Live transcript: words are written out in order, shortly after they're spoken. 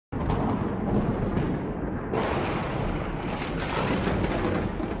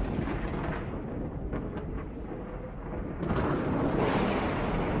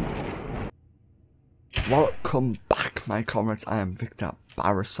Welcome back, my comrades. I am Victor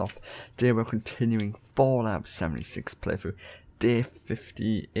Barasov. Today we're continuing Fallout 76 playthrough. Day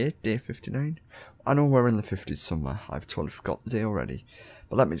 58, day 59. I know we're in the 50s somewhere. I've totally forgot the day already.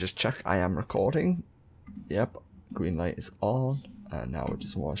 But let me just check. I am recording. Yep, green light is on. And now I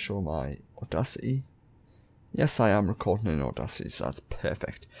just want to show my Audacity. Yes, I am recording in Audacity, so that's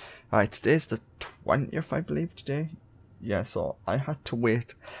perfect. Alright, today's the 20th, I believe, today. Yeah, so I had to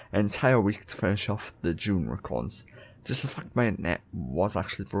wait an entire week to finish off the June recons. Just the fact my internet was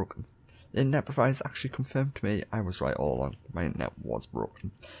actually broken. The internet providers actually confirmed to me I was right all along. My internet was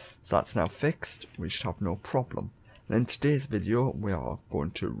broken. So that's now fixed. We should have no problem. And in today's video, we are going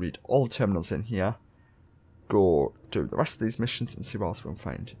to read all terminals in here, go do the rest of these missions and see what else we can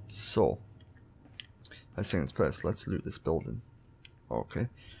find. So, first things first, let's loot this building. Okay.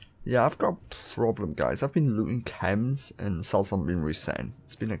 Yeah, I've got a problem, guys. I've been looting chems and the cells haven't been resetting.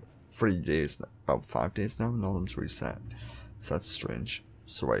 It's been like 3 days, about 5 days now, and all of them's reset. So that's strange.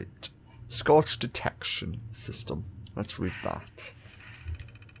 So wait. Scorch detection system. Let's read that.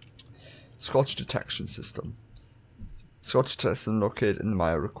 Scorch detection system. Scorch detection located in the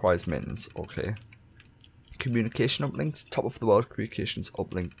mire requires maintenance. Okay. Communication uplinks. Top of the world communications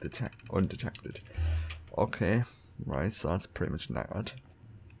uplink undetected. Okay. Right, so that's pretty much knackered.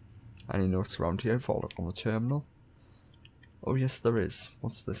 Any notes around here? Follow up on the terminal. Oh yes, there is.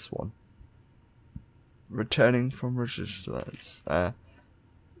 What's this one? Returning from resistance.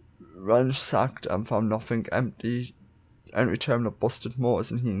 Ransacked and found nothing. Empty. Entry terminal busted.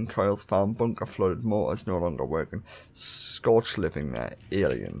 Motors and heating coils found. Bunker flooded. Motors no longer working. Scorch living there.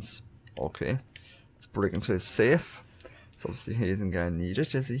 Aliens. Okay. Let's break into his safe. So obviously he isn't going to need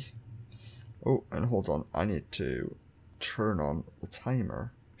it, is he? Oh, and hold on. I need to turn on the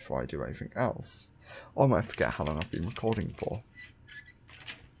timer before I do anything else. Oh, I might forget how long I've been recording for.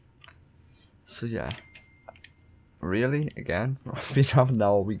 So yeah. Really? Again? I've been having that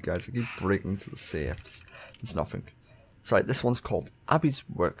all week, guys. I keep breaking into the safes. There's nothing. So right, this one's called Abbie's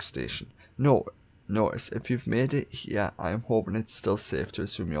Workstation. No, notice, if you've made it here, I am hoping it's still safe to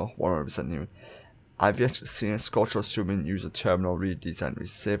assume you're 100% new. I've yet to see a Scorch or assuming use a terminal, read these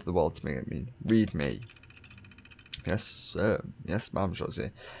entries, save the world to make it mean. Read me. Yes, sir. Yes, ma'am,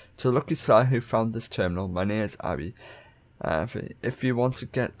 Josie. To the lucky star who found this terminal, my name is Abbie. If you want to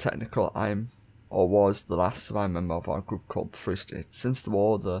get technical, I'm, or was, the last surviving member of our group called the Free State. Since the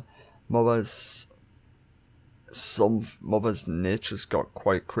war, some mothers' natures got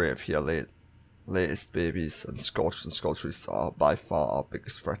quite creative here. Latest babies and scorcheries are by far our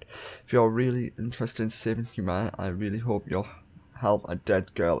biggest threat. If you're really interested in saving humanity, I really hope you'll help a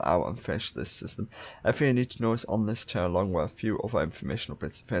dead girl out and finish this system. Everything you need to know is on this turn, along with a few other informational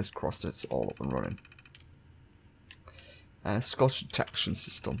bits. Fingers crossed it's all up and running. Scorch detection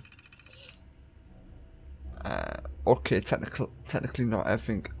system. Okay, technically not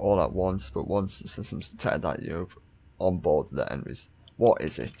everything all at once, but once the system's detected that you've onboarded the entries. What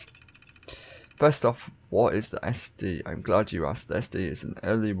is it? First off, what is the SD? I'm glad you asked. The SD is an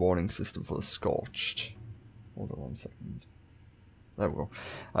early warning system for the Scorched. Hold on 1 second. There we go.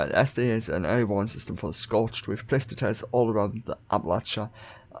 The SD is an early warning system for the Scorched. We've placed detectors all around the Appalachia,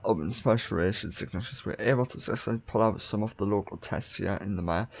 up in special radiation signatures. We're able to successfully pull out some of the local tests here in the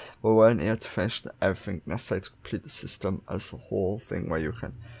mire, but we weren't able to finish everything necessary to complete the system as the whole thing where you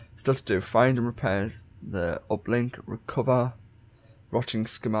can still to do. Find and repair the uplink, recover rotting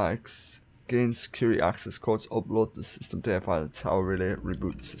schematics, gain security access codes, upload the system data via the tower relay,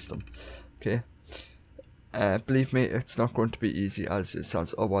 reboot the system. Okay. Believe me, it's not going to be easy as it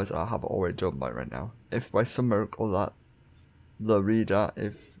sounds, otherwise I have already done by right now. If by some miracle that the reader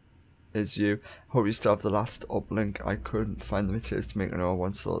is you, hope you still have the last uplink. I couldn't find the materials to make another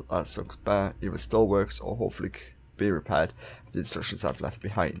one, so that sucks, but either still works or hopefully be repaired with the instructions I've left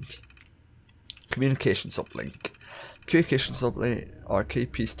behind. Communications uplink. Communications uplink are a key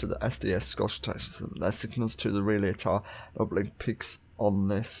piece to the SDS Scorch detection system. Their signals to the relay tower. Uplink picks on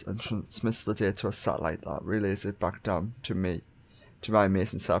this and transmits the data to a satellite that relays it back down to me, to my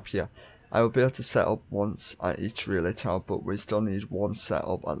amazing setup here. I will be able to set up once at each relay tower, but we still need one set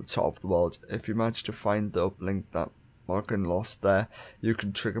up at the top of the world. If you manage to find the uplink that Morgan lost there, you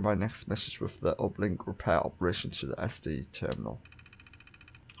can trigger my next message with the uplink repair operation to the SD terminal.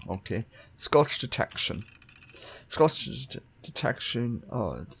 Okay, Scorch detection. Scorch detection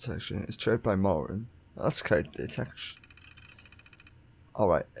is triggered by Morin. That's code detection.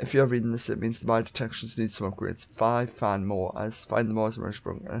 Alright, if you're reading this, it means the mine detections need some upgrades. 5 fan more, as find the Mars Rush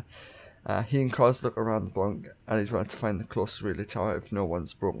bunker. He and Cars look around the bunk, and he's ready to find the closest relay tower. If no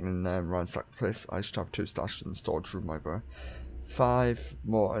one's broken in there and ransacked the place, I should have 2 stashed in the storage room, my bro. 5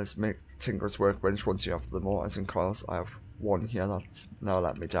 motors make Tinker's workbench once you have the motors and coils. I have one here that's now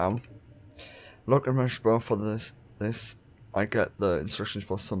let me down. Look at my bro for this. I get the instructions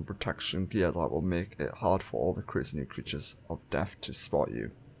for some protection gear that will make it hard for all the crazy new creatures of death to spot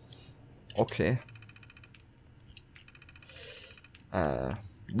you. Okay.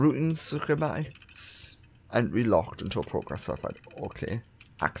 Routing schematics. Entry locked until progress verified. Okay.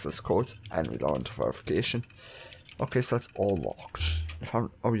 Access codes. Entry locked until verification. Okay, so that's all locked.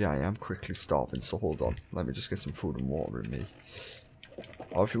 Oh yeah, I am quickly starving, so hold on. Let me just get some food and water in me.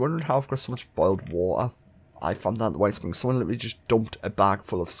 Oh, if you're wondering how I've got so much boiled water, I found that at the White Spring. Someone literally just dumped a bag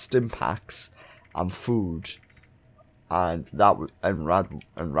full of stim packs and food, and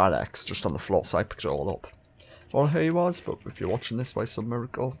Radex just on the floor. So I picked it all up. Well, here he was. But if you're watching this by some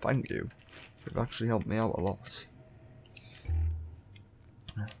miracle, thank you. You've actually helped me out a lot.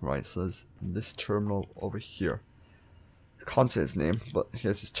 Right, so there's this terminal over here. I can't say his name, but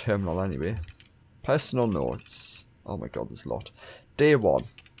here's his terminal anyway. Personal notes. Oh my god, there's a lot. Day 1.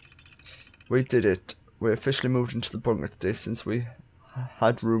 We did it. We officially moved into the bunker today. Since we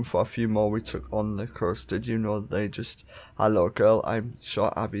had room for a few more, we took on the curse. Did you know they just had a little girl? I'm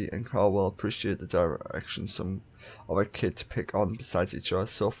sure Abbie and Carl will appreciate the direction some of a kid to pick on besides each other.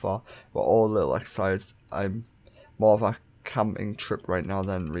 So far, we're all a little excited. I'm more of a camping trip right now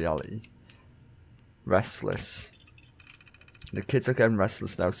than reality. Restless. The kids are getting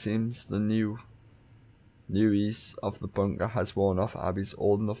restless now. Seems the newies of the bunker has worn off. Abbie's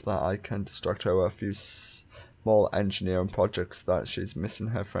old enough that I can distract her with a few small engineering projects that she's missing.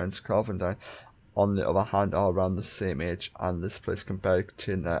 Her friends Carl and I, on the other hand, are around the same age, and this place can barely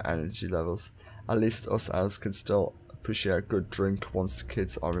contain their energy levels. At least us elves can still appreciate a good drink once the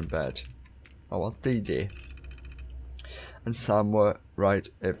kids are in bed. Oh well, D-Day. And Sam were right,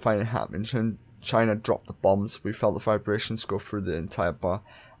 it finally happened. China dropped the bombs. We felt the vibrations go through the entire bar,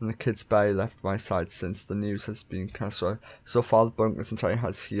 and the kids barely left my side since the news has been cancelled. So far, the bunker's entire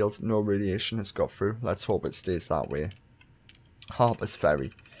has healed. No radiation has got through. Let's hope it stays that way. Harper's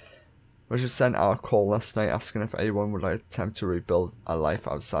Ferry. We just sent out a call last night asking if anyone would like to attempt to rebuild a life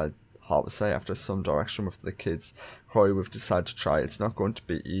outside Harper's Ferry. After some direction with the kids, Corey, we've decided to try. It's not going to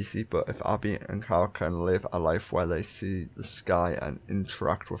be easy, but if Abbie and Carl can live a life where they see the sky and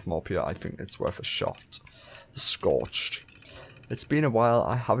interact with more people, I think it's worth a shot. Scorched. It's been a while.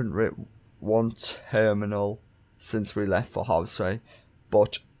 I haven't written one terminal since we left for Harper's Ferry,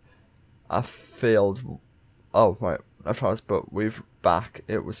 but I failed. Oh right, that's right. But we've back.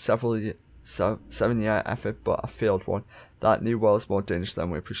 It was 7-year effort, but a failed one. That new world is more dangerous than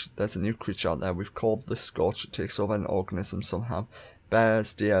we appreciate. There's a new creature out there. We've called the Scorch. It takes over an organism somehow.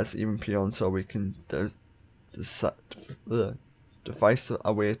 Bears, deers, even people, until we can devise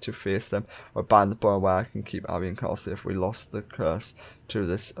a way to face them or ban the bar where I can keep Abbie and Carl safe. If we lost the curse to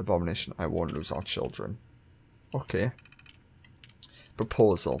this abomination, I won't lose our children. Okay.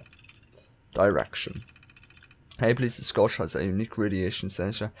 Proposal. Direction. Hey, please, the Scorch has a unique radiation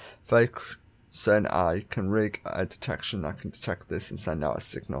signature. Very certain I can rig a detection that can detect this and send out a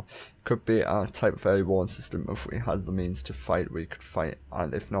signal. It could be a type of early warning system. If we had the means to fight, we could fight,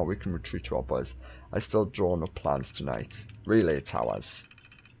 and if not, we can retreat to our buzz. I still drawn up plans tonight. Relay towers.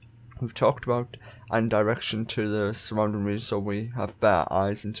 We've talked about and direction to the surrounding region, so we have better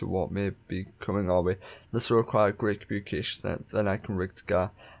eyes into what may be coming our way. This will require great communication, then I can rig together.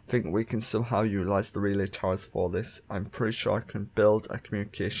 I think we can somehow utilize the relay towers for this. I'm pretty sure I can build a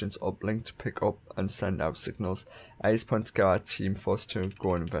communications uplink to pick up and send out signals. I just put together a team for us to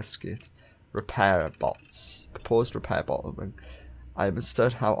go and investigate. Repair bots. Proposed repair bot uplink. I have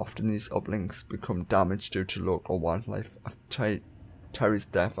studied how often these uplinks become damaged due to local wildlife. After Terry's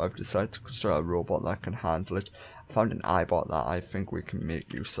death, I've decided to construct a robot that can handle it. I found an iBot that I think we can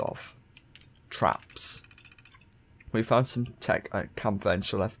make use of. Traps. We found some tech at Camp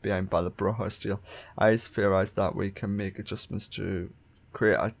Venture left behind by the Broho Steel. I theorized that we can make adjustments to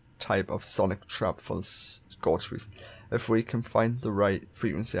create a type of sonic trap for the Scorch Beast. If we can find the right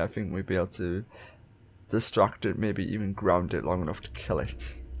frequency, I think we'll be able to distract it, maybe even ground it long enough to kill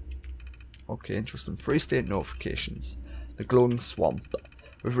it. Okay, interesting. 3 state notifications. The glowing swamp.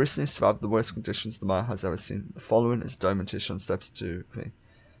 We've recently survived the worst conditions the mine has ever seen. The following is documentation on steps to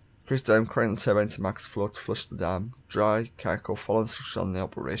increase dam, crank the turbine to max flow to flush the dam. Dry, charcoal, follow instructions on the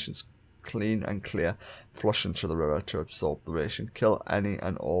operations. Clean and clear, flush into the river to absorb the radiation. Kill any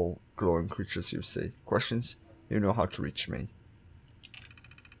and all glowing creatures you see. Questions? You know how to reach me.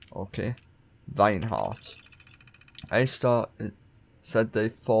 Okay. Vineheart. A-Star said they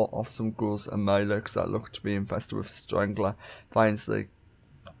fought off some ghouls and Mylerks that looked to be infested with strangler vines. The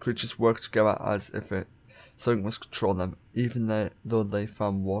creatures worked together as if it Something was controlling them. Even though they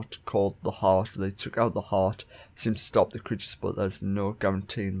found what called the heart, they took out the heart, seemed to stop the creatures, but there's no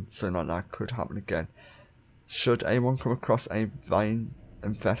guaranteeing something like that could happen again. Should anyone come across any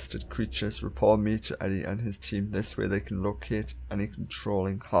vine-infested creatures, report me to Eddie and his team. This way they can locate any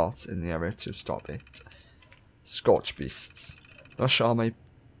controlling hearts in the area to stop it. Scorch beasts. Not sure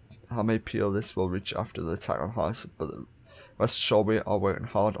how many people this will reach after the attack on house, but rest assured we are working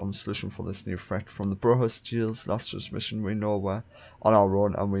hard on the solution for this new threat. From the Brotherhood Steel's last transmission, we know we're on our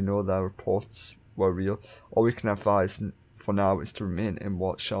own and we know their reports were real. All we can advise for now is to remain in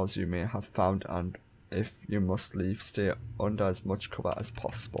what shells you may have found, and if you must leave, stay under as much cover as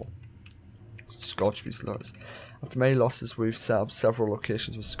possible. Scorch beast lures. After many losses, we've set up several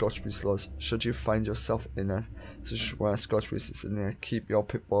locations with Scorch beast lures. Should you find yourself in a situation where Scorch beast is in there, keep your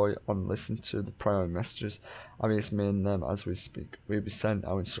Pip-Boy on, listen to the primary messages. Abbie is making them as we speak. We'll be sending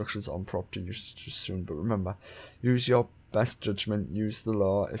our instructions on property usage soon, but remember, use your best judgment, use the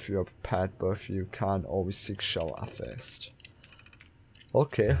law if you are prepared, but if you can, always seek shelter first.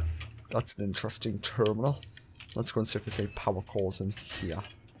 Okay, that's an interesting terminal. Let's go and see if there's any power cores in here.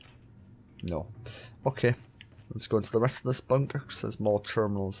 No. Okay, let's go into the rest of this bunker, because there's more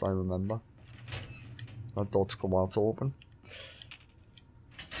terminals, I remember. That door took a while to open.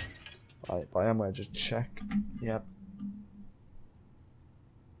 Right, but I am going to just check. Yep.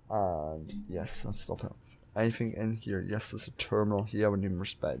 And yes, let's stop it. Anything in here? Yes, there's a terminal here with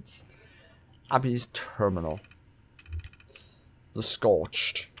numerous beds. Abbie's terminal. The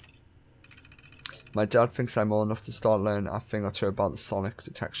Scorched. My dad thinks I'm old enough to start learning a thing or two about the sonic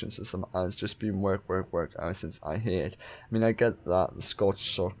detection system, and it's just been work ever since I hear it. I mean, I get that the Scorched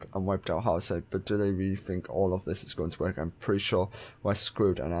suck and wiped out house, but do they really think all of this is going to work? I'm pretty sure we're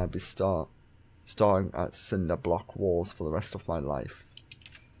screwed and I'll be staring at cinder block walls for the rest of my life.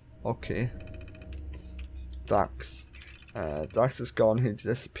 Okay. Dax. Dax is gone, he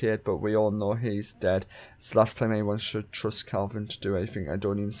disappeared, but we all know he's dead. It's the last time anyone should trust Calvin to do anything. I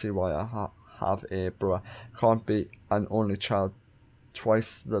don't even see why I have a brother. Can't be an only child.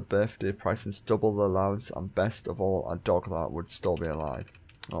 Twice the birthday prices, double the allowance, and best of all, a dog that would still be alive.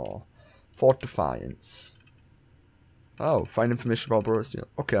 Oh. Fort Defiance. Oh, find information about Brother Steel.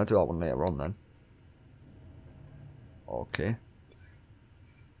 Okay, I'll do that one later on then. Okay.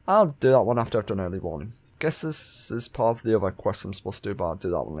 I'll do that one after I've done early warning. Guess this is part of the other quest I'm supposed to do, but I'll do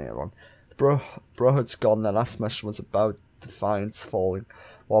that one later on. The Brotherhood's gone. Their last mission was about Defiance falling.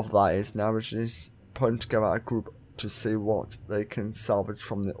 Whatever that is, now is putting together a group to see what they can salvage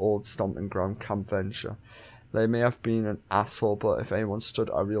from the old stomping ground camp venture. They may have been an asshole, but if anyone stood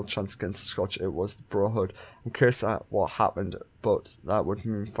a real chance against Scotch, it was the Brotherhood. I'm curious at what happened, but that would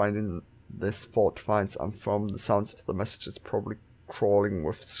mean finding this Fort Defiance, and from the sounds of the messages, probably crawling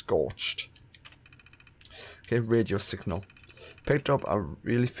with Scorched. Okay, radio signal. Picked up a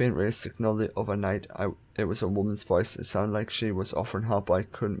really faint radio signal the other night. It was a woman's voice. It sounded like she was offering help, but I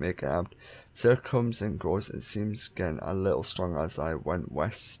couldn't make it out. So it comes and goes. It seems getting a little stronger as I went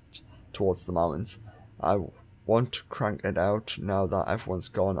west towards the mountains. I want to crank it out now that everyone's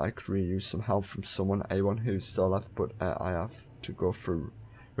gone. I could really use some help from anyone who's still left, but I have to go through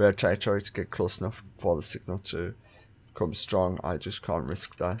rare territory to get close enough for the signal to come strong. I just can't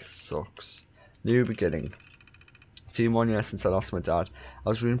risk that. Sucks. New beginning. It's been 1 year since I lost my dad. I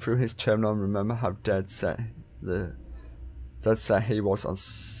was reading through his terminal and remember how dead set he was on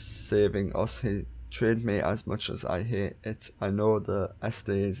saving us. He trained me as much as I hate it. I know the SD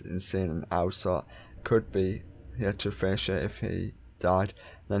is insane and out, so could be here to finish it if he died.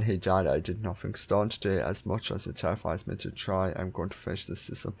 Then he died. I did nothing. Starting today, as much as it terrifies me to try, I'm going to finish this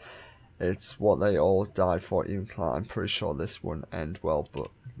system. It's what they all died for, even Clark. I'm pretty sure this won't end well, but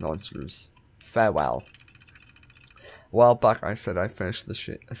not to lose. Farewell. A while back I said I finished the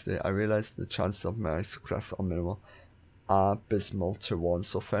SD. I realised the chances of my success are minimal. Abysmal to 1.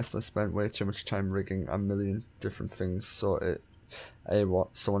 So first I spent way too much time rigging a million different things so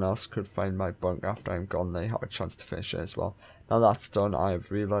someone else could find my bunk after I'm gone. They have a chance to finish it as well. Now that's done,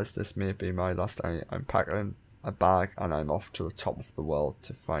 I've realised this may be my last day. I'm packing a bag and I'm off to the top of the world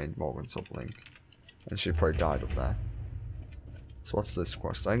to find Morgan's uplink. And she probably died up there. So what's this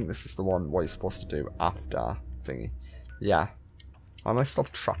quest? I think this is the one what you're supposed to do after thingy. Yeah. I might stop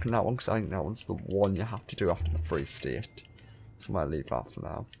tracking that one because I think that one's the one you have to do after the free state. So I might leave that for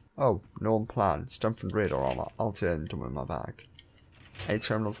now. Oh, known plan. Strengthened radar armor. I'll take it and dump it in my bag. Any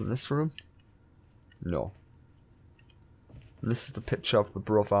terminals in this room? No. And this is the picture of the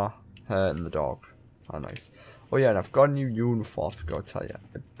brother, her and the dog. Oh, nice. Oh yeah, and I've got a new uniform, I forgot to tell you.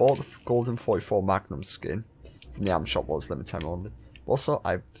 I bought the Golden 44 Magnum skin from the Am shop, was limited time only. Also,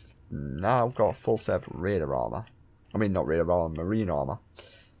 I've now I've got a full set of radar armor. I mean, not radar armor, marine armor.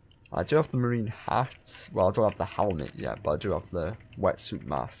 I do have the marine hat. Well, I don't have the helmet yet, but I do have the wetsuit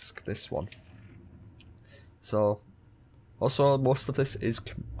mask. This one. So, also most of this is,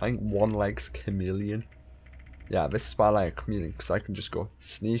 I think, one leg's chameleon. Yeah, this is why I like a chameleon, because I can just go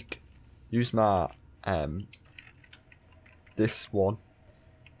sneak, use my this one,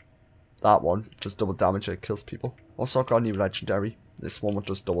 that one, just double damage, it kills people. Also, I got a new legendary. This one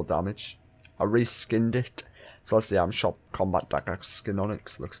does double damage. I reskinned it. So that's the arm shop combat dagger skin on it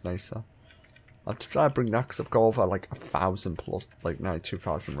because it looks nicer. I've decided to bring that because I've got over like 1,000 plus, like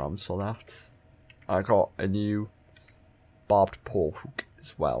 92,000 rounds for that. I got a new barbed pole hook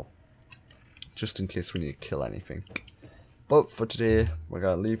as well, just in case we need to kill anything. But for today, we're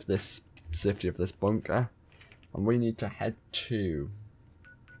going to leave this safety of this bunker, and we need to head to,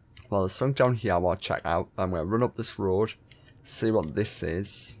 well, there's something down here I want to check out. I'm going to run up this road, see what this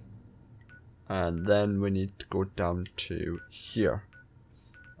is. And then we need to go down to here.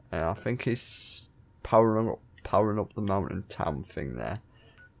 I think he's powering up the mountain town thing there.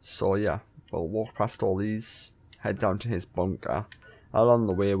 So yeah, we'll walk past all these, head down to his bunker. Along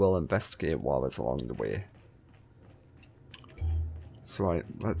the way, we'll investigate what is along the way. So right,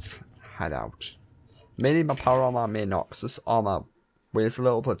 let's head out. Mainly my power armor, I may not, because this armor weighs a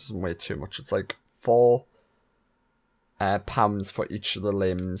little, but it doesn't weigh too much. It's like 4 pounds for each of the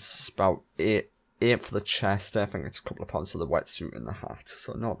limbs, about 8 for the chest. I think it's a couple of pounds for the wetsuit and the hat,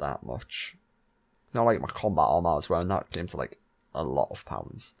 so not that much. Not like my combat armor I was wearing that came to like a lot of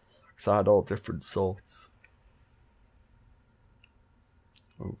pounds, because I had all different sorts.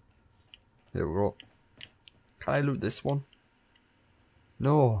 Oh, here we go. Can I loot this one?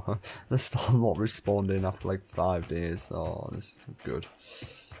 No, they're still not responding after like 5 days. Oh, this is not good.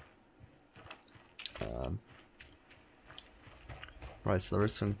 Right, so there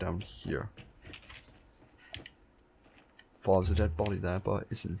is something down here. Thought there was a dead body there, but it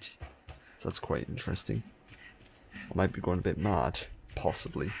isn't. So that's quite interesting. I might be going a bit mad.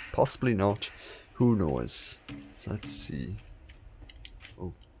 Possibly. Possibly not. Who knows? So let's see.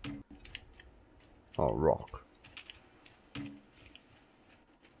 Oh. Oh, rock.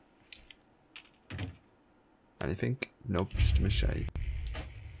 Anything? Nope, just a machete.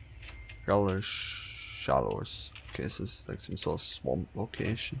 Shallows. Okay, so it's like some sort of swamp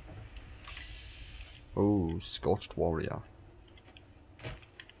location. Oh, Scorched Warrior.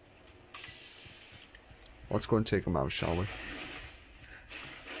 Let's go and take him out, shall we?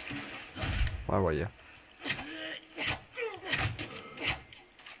 Where were you?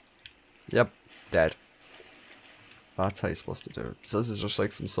 Yep, dead. That's how you're supposed to do it. So this is just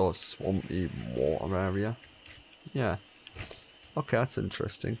like some sort of swampy water area. Yeah. Okay, that's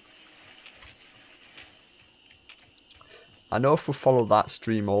interesting. I know if we follow that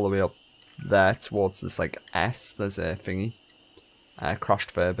stream all the way up there towards this like S, there's a thingy.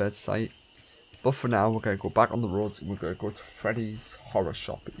 Crashed Fairbird site. But for now, we're going to go back on the roads and we're going to go to Freddy's Horror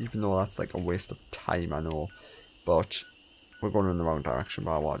Shop. Even though that's like a waste of time, I know. But we're going in the wrong direction,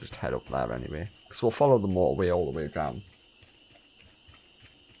 but I want to just head up there anyway. Because we'll follow the motorway all the way down.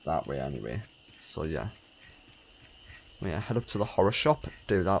 That way anyway. So yeah. Yeah, head up to the horror shop,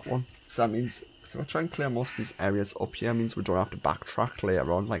 do that one. So that means, because if I try and clear most of these areas up here, means we don't have to backtrack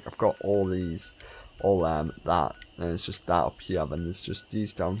later on. Like, I've got all these, that, and it's just that up here, and there's just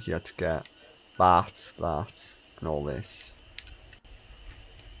these down here to get that, and all this.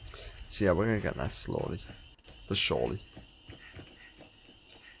 So yeah, we're going to get there slowly, but surely.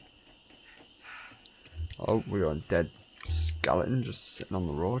 Oh, we're on dead skeleton just sitting on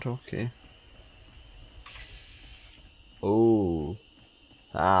the road, okay. Oh,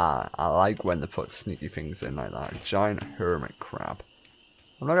 I like when they put sneaky things in like that. A giant hermit crab.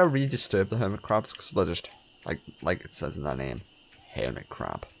 I'm not gonna re-disturb the hermit crabs because they're just like it says in their name, hermit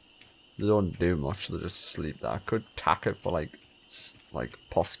crab. They don't do much. They just sleep there. I could tack it for like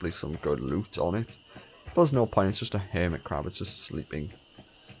possibly some good loot on it, but there's no point. It's just a hermit crab. It's just sleeping.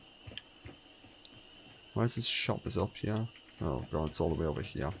 Where's this shop? Is up here? Oh god, it's all the way over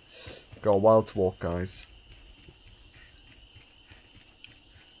here. Got a while to walk, guys.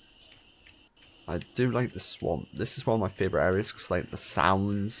 I do like the swamp. This is one of my favourite areas because like the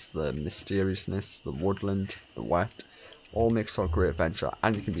sounds, the mysteriousness, the woodland, the wet, all makes for a great adventure,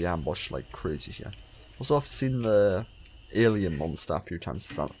 and you can be ambushed like crazy here. Also, I've seen the alien monster a few times.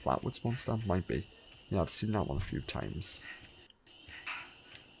 Is that the Flatwoods monster? Might be. Yeah, I've seen that one a few times.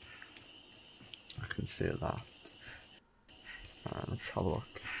 I can see that. Let's have a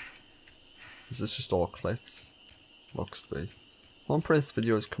look. Is this just all cliffs? Looks to be. I pray this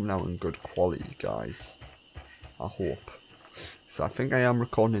video is coming out in good quality, guys. I hope. So I think I am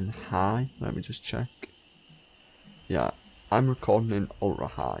recording in high. Let me just check. Yeah, I'm recording in ultra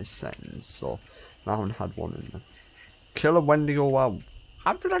high settings, so I haven't had one in there. Kill a Wendigo. Wow.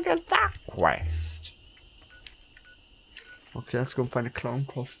 How did I get that quest? Okay, let's go and find a clown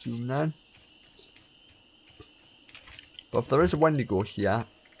costume then. But if there is a Wendigo here,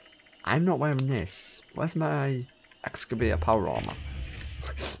 I'm not wearing this. Where's my excavator power armor?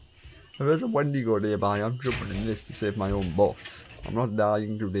 If there's a Wendigo nearby, I'm jumping in this to save my own butt. I'm not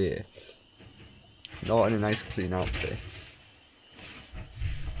dying today. Not in a nice clean outfit.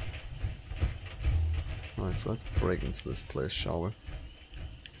 Right, so let's break into this place, shall we?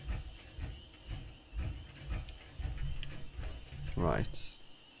 Right.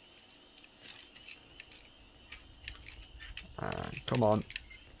 Come on.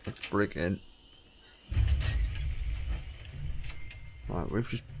 Let's break in. Right, we've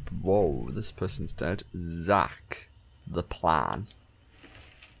just... Whoa, this person's dead. Zach. The plan.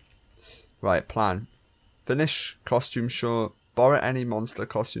 Right, plan. Finish costume show. Borrow any monster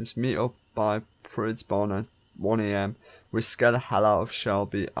costumes. Meet up by Pridspawn at 1 AM. We scare the hell out of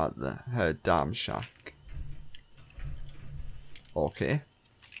Shelby at her dam shack. Okay.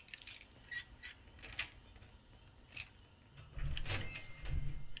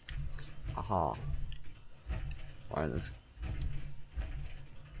 Aha. Why this?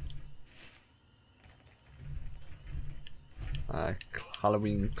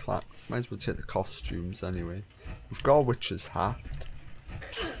 Halloween clap. Might as well take the costumes anyway. We've got a witch's hat.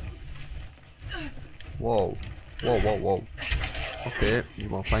 Whoa. Whoa, whoa, whoa. Okay, you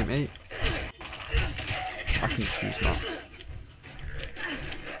wanna fight me? I can just use that.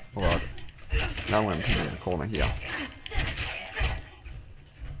 Alright. Now I'm gonna put it in the corner here.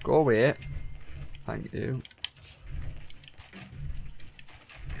 Go away. Thank you.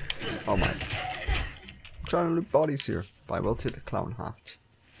 Oh my. I'm trying to loot bodies here. But I will take the clown hat.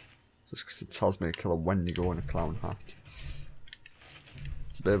 Just because it tells me to kill a Wendigo in a clown hat.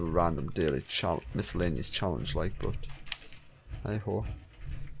 It's a bit of a random daily miscellaneous challenge like, but hey ho.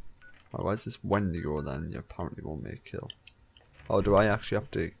 Oh, why is this Wendigo then? You apparently want me to kill. Oh, do I actually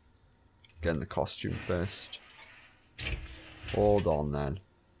have to get in the costume first? Hold on then.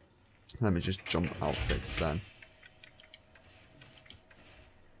 Let me just jump outfits then.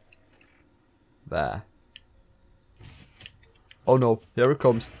 There. Oh no, here it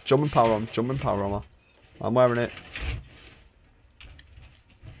comes. Jumping power armor, jumping power armor. I'm wearing it.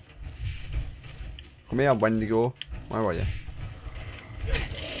 Come here, Wendigo. Where are you?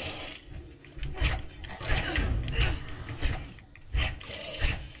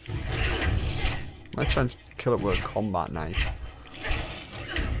 Am I trying to kill it with a combat knife?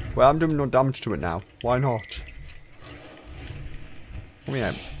 Well, I'm doing no damage to it now. Why not? Come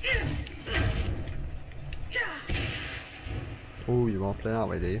here. Oh, you want to play that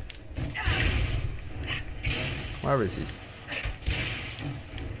way, do you? Where is he?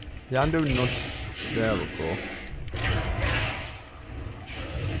 Yeah, I'm doing no... There we go.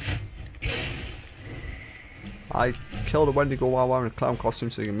 I killed a Wendigo while wearing a clown costume,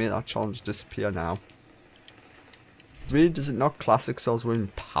 so you can make that challenge disappear now. Really, does it not classic cells wearing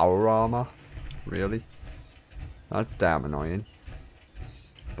power armor? Really? That's damn annoying.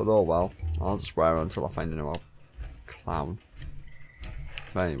 But oh well, I'll just wear it until I find a new clown.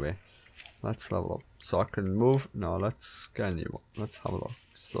 But anyway, let's level up. So I can move. No, let's get a new one. Let's have a look.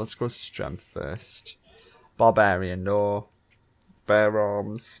 So let's go strength first. Barbarian, no. Bare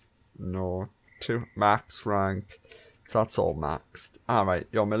arms, no. 2 max rank. So that's all maxed. Alright,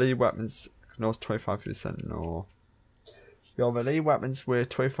 your melee weapons knows 25%, no. Your melee weapons weigh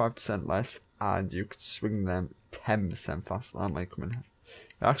 25% less, and you can swing them 10% faster. That might come in.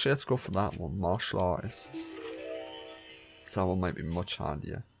 Actually, let's go for that one. Martial artists. So that one might be much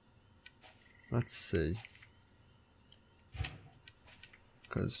handier. Let's see.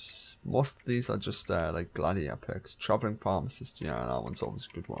 Because most of these are just like gladiator picks. Traveling pharmacist, yeah, that one's always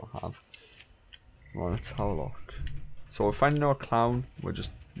a good one to have. Well, let's have a look. So we're finding our clown. We're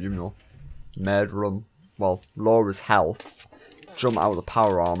just, you know, murder him. Well, lower his health. Jump out of the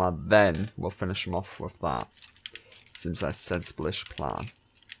power armor. Then we'll finish him off with that. Seems like a sensible-ish plan.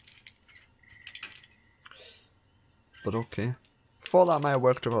 But okay. Thought that might have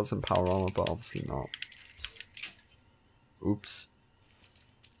worked if I was in power armor, but obviously not. Oops.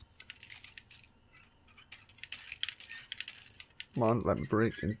 Come on, let me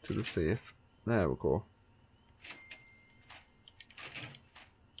break into the safe. There we go.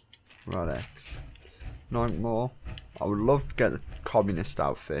 Right, X. Nothing more. I would love to get the communist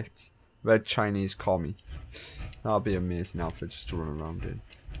outfit. Red Chinese commie. That would be an amazing outfit just to run around in.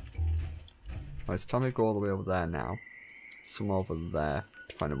 Right, it's time to go all the way over there now. somewhere over there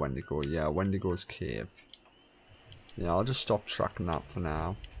to find a Wendigo. Yeah, Wendigo's cave. Yeah, I'll just stop tracking that for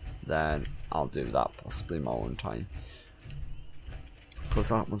now. Then I'll do that possibly my own time. Because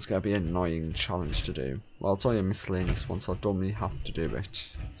that one's going to be an annoying challenge to do. Well, it's only a miscellaneous one, so I don't really have to do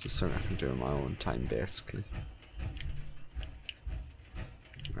it. It's just something I can do in my own time, basically.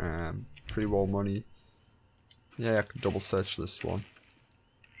 Pre-war money. Yeah, I can double search this one.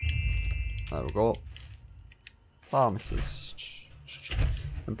 There we go. Pharmacist.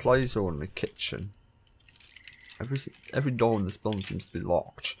 Employees only. Kitchen. Every door in this building seems to be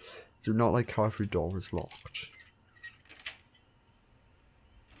locked. I do not like how every door is locked.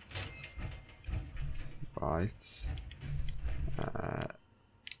 Right.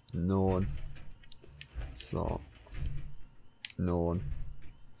 None. So. None.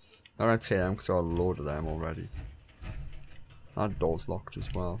 I'm going to take them because I have a load of them already. That door's locked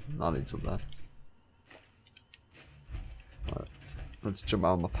as well. That leads up there. Right. Let's jump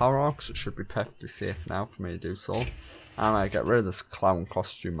out of my power arc because it should be perfectly safe now for me to do so. I'm going to get rid of this clown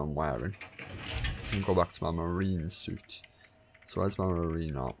costume I'm wearing. And go back to my marine suit. So where's my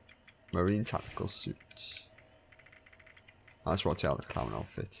marine art? Marine tactical suit. Let's rotate out the clown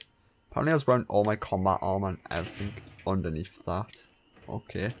outfit. Apparently I was wearing all my combat armor and everything underneath that.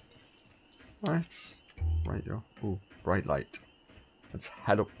 Okay. Right. Right here. Ooh, bright light. Let's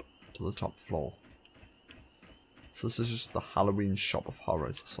head up to the top floor. So this is just the Halloween shop of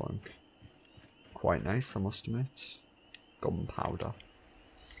horrors or something. Quite nice, I must admit. Gunpowder.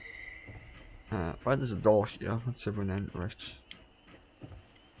 Right, there's a door here. Let's see if we can enter it.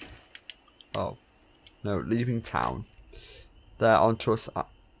 Oh. No, leaving town. There, onto us.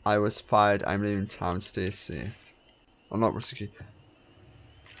 I was fired. I'm leaving town. Stay safe. Oh, not rusty key.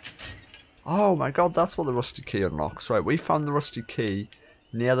 Oh my god, that's what the rusty key unlocks. Right, we found the rusty key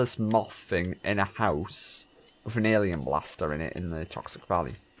near this moth thing in a house with an alien blaster in it in the Toxic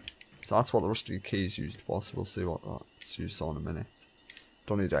Valley. So that's what the rusty key is used for, so we'll see what that's used for in a minute.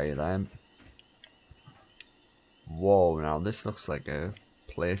 Don't need any of them. Whoa, now this looks like a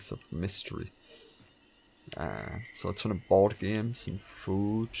place of mystery. So a ton of board games, some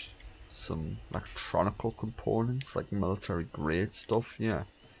food, some electronical components, like military grade stuff, yeah.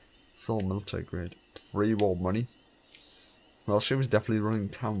 It's all military grade. Pre-war money. Well, she was definitely running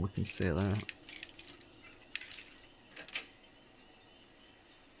town, we can see that.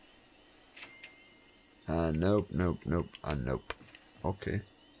 Nope, nope, nope, and nope. Okay.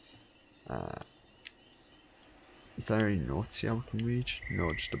 Is there any notes here we can read?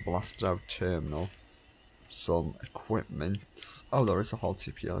 No, just a blasted out terminal. Some equipment. Oh, there is a whole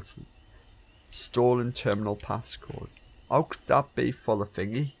TP. That's the stolen terminal passcode. How could that be for the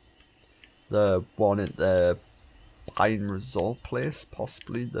thingy? The one at the Pine Resort place,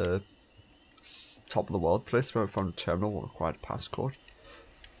 possibly the top of the world place where we found a terminal that required a passcode.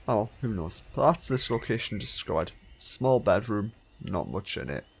 Oh, who knows. But that's this location described. Small bedroom, not much in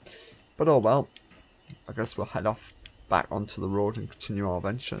it. But oh well. I guess we'll head off back onto the road and continue our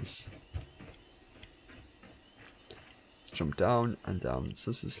adventures. Let's jump down and down.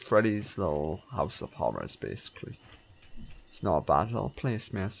 So this is Freddy's little house of horrors, basically. It's not a bad little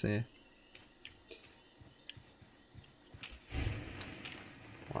place, may I say.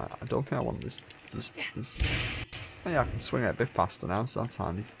 Right, I don't think I want this. Oh yeah, I can swing it a bit faster now, so that's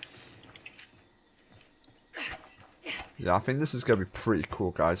handy. Yeah, I think this is going to be pretty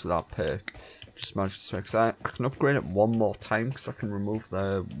cool, guys, with that perk. Just managed to swing. I can upgrade it one more time, because I can remove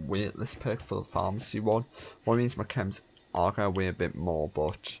the waitlist perk for the pharmacy one. What means my chems are going to weigh a bit more,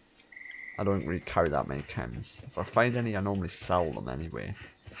 but I don't really carry that many chems. If I find any, I normally sell them anyway.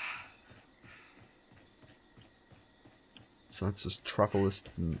 So let's just travel this.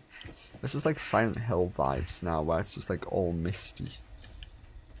 This is like Silent Hill vibes now, where it's just like all misty.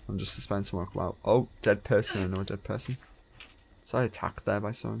 I'm just suspending someone come out. Oh, dead person, another dead person. Was I attacked there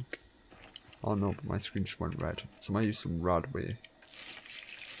by something? Oh no, but my screen just went red. So I might use some Radway.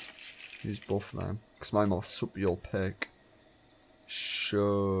 Use both of them. Because my marsupial perk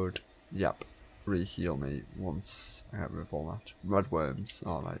should, yep, re-heal me once I get rid of all that. Red worms,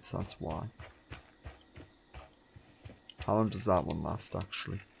 alright, so that's why. How long does that one last,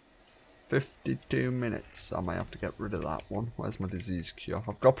 actually? 52 minutes. I might have to get rid of that one. Where's my disease cure?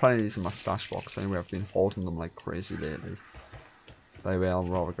 I've got plenty of these in my stash box anyway. I've been hoarding them like crazy lately. By the way, I'll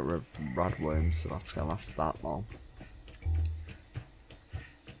rather get rid of radworms, so that's going to last that long.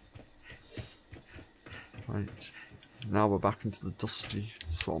 Right. Now we're back into the dusty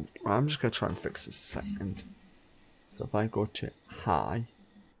swamp. I'm just going to try and fix this a second. So if I go to high,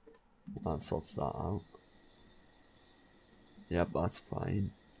 that sorts that out. Yep, that's fine.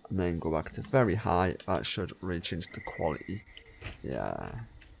 And then go back to very high. That should really change the quality. Yeah.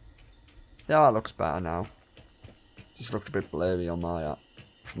 Yeah, that looks better now. Just looked a bit blurry on my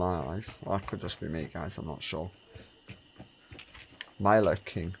for my eyes. Well, that could just be me, guys. I'm not sure. Milo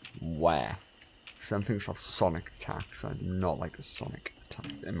King, where? Some things have sonic attacks. I do not like a sonic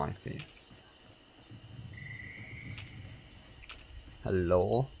attack in my face.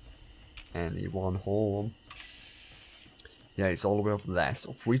 Hello? Anyone home? Yeah, he's all the way over there.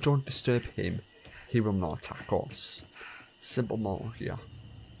 So if we don't disturb him, he will not attack us. Simple mode here.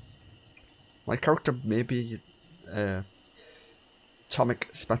 My character may be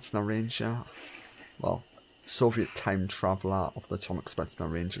Atomic Spetsnaz Ranger. Well, Soviet time traveler of the Atomic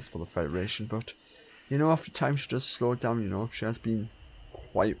Spetsnaz Rangers for the Federation, but you know, after time she does slow down, you know, she has been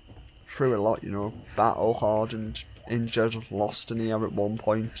quite through a lot, you know, battle hardened, injured, lost in the air at one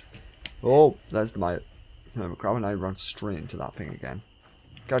point. Oh, there's the hermit crab, and I ran straight into that thing again.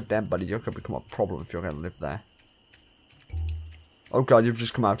 God damn, buddy, you're gonna become a problem if you're gonna live there. Oh god, you've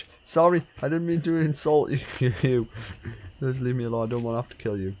just come out. Sorry, I didn't mean to insult you. Just leave me alone, I don't want to have to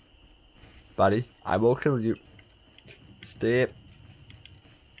kill you. Buddy, I will kill you. Stay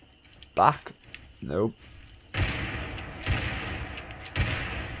back. Nope.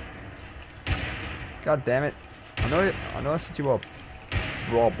 God damn it. I know I said you were a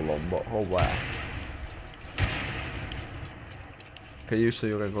problem, but oh where? Okay, you so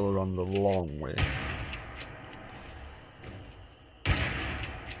you're gonna go around the long way.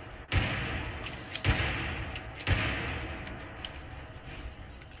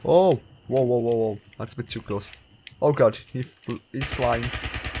 Oh! Whoa, whoa, whoa, whoa. That's a bit too close. Oh god, he's flying.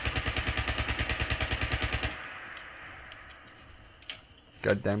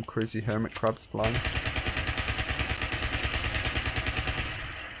 Goddamn crazy hermit crabs flying.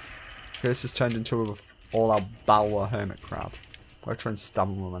 Okay, this has turned into an all-out Bauer hermit crab. I'll try and stab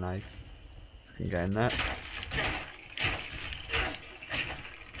him with a knife. I can get in there.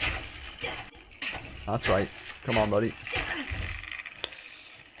 That's right. Come on, buddy.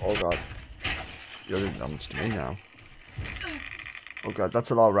 Oh god. You're doing damage to me now. Oh god,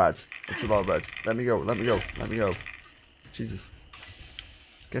 that's a lot of rats. That's a lot of rats. Let me go, let me go, let me go. Jesus.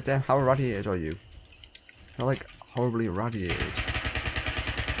 Get down. How irradiated are you? You're like horribly irradiated.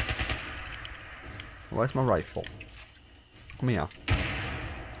 Where's my rifle? Come here.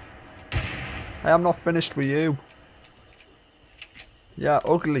 Hey, I'm not finished with you. Yeah,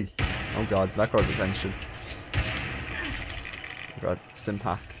 ugly. Oh god, that caused attention. Oh god, stim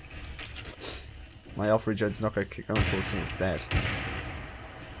pack. My health regen's not gonna kick on until this thing's dead.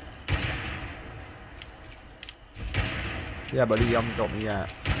 Yeah, buddy, you haven't got me yet.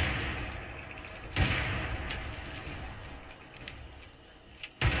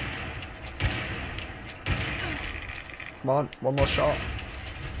 Come on, one more shot.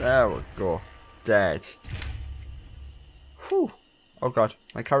 There we go. Dead. Whew. Oh god,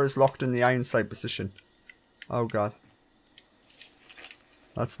 my carrot's locked in the iron sight position. Oh god.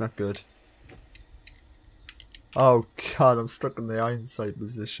 That's not good. Oh god, I'm stuck in the iron sight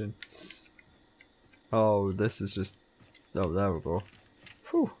position. Oh, this is just... Oh, there we go.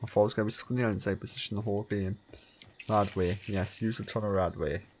 Whew, I thought I was going to be stuck in the iron sight position the whole game. Radway, yes, use a ton of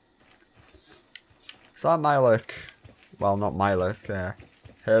Radway. Is that my luck? Well, not my luck,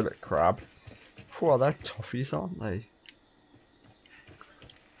 hermit crab. Whew, they're toughies, aren't they?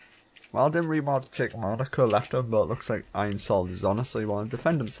 Well, I didn't really want to take him out. I could have left him, but it looks like Iron Solid is on us, so he wanted to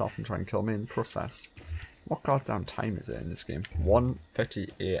defend himself and try and kill me in the process. What goddamn time is it in this game?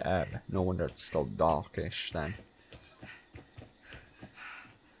 1:30 AM. No wonder it's still darkish then.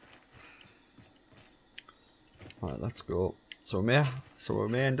 Alright, let's go. So we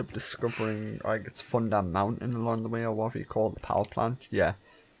may end up discovering like it's Thunder Mountain along the way, or whatever you call it, the power plant. Yeah.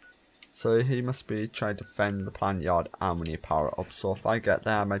 So he must be trying to defend the plant yard and we need power it up. So if I get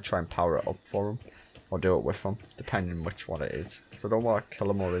there, I might try and power it up for him. Or do it with him, depending which one it is. Because I don't want to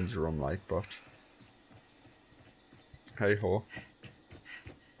kill him or injure him, like, but... Hey ho.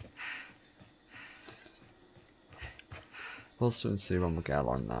 We'll soon see when we get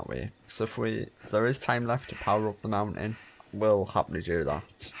along that way. So if there is time left to power up the mountain, we'll happily do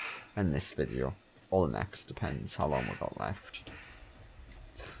that in this video. Or the next, depends how long we got left.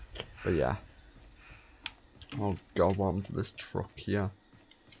 But yeah. Oh god, what happened to this truck here?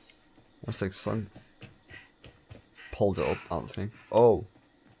 Looks like some pulled it up out of the thing. Oh.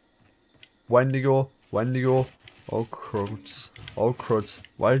 Wendigo. Wendigo. Oh cruds. Oh cruds.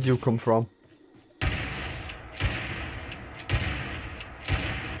 Where did you come from?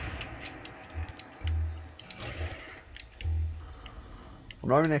 I'm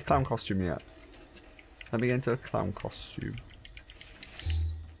not even in a clown costume yet. Let me get into a clown costume.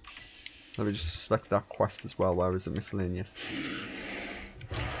 Let me just select that quest as well. Where is it? Miscellaneous.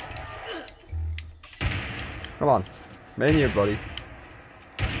 Come on. Mania, buddy.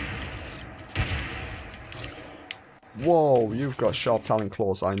 Whoa, you've got sharp talon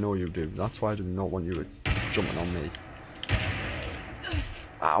claws. I know you do. That's why I do not want you jumping on me.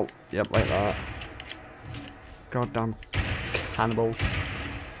 Ow. Yep, like that. Goddamn cannibal.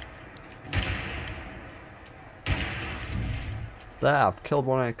 There, I've killed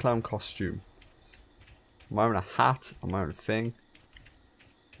one in a clown costume. I'm wearing a hat. I'm wearing a thing.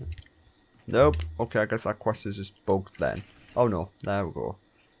 Nope. Okay, I guess that quest is just bugged then. Oh no, there we go.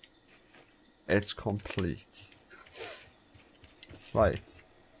 It's complete. Right.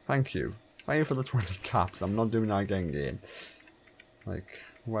 Thank you. Thank you for the 20 caps. I'm not doing that again game. Like,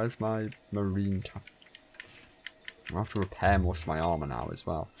 where's my marine tap? I have to repair most of my armor now as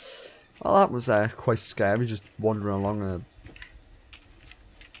well. Well, that was quite scary, just wandering along a...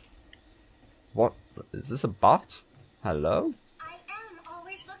 What? Is this a bot? Hello? I am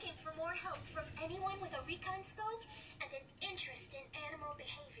always looking for more help from anyone with a recon scope and an interest in animal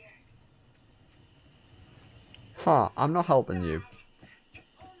behavior. Huh, I'm not helping you. If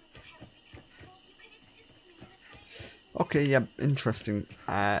only you had a recon scope, you could assist me in assessing. Okay, yeah, interesting.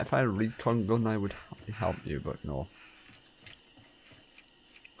 If I had a recon gun, I would help you, but no.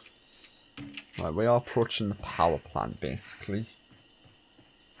 Right, we are approaching the power plant, basically.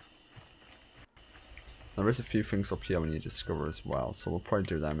 There is a few things up here we need to discover as well, so we'll probably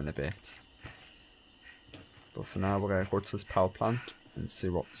do them in a bit. But for now, we're going to go to this power plant and see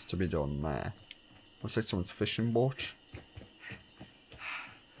what's to be done there. Looks like someone's fishing boat.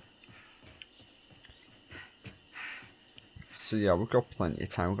 So yeah, we've got plenty of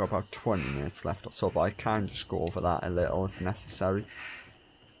time. We've got about 20 minutes left or so, but I can just go over that a little if necessary.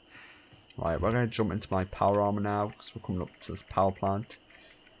 Right, we're going to jump into my power armor now, because we're coming up to this power plant.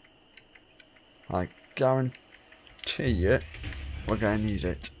 I guarantee you, we're going to need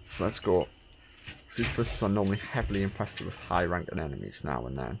it. So let's go. These places are normally heavily infested with high ranking enemies now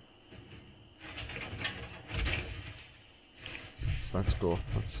and then. So let's go.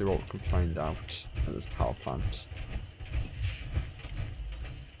 Let's see what we can find out at this power plant.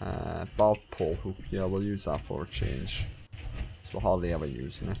 Barbed pole hook. Yeah, we'll use that for a change. So we're hardly ever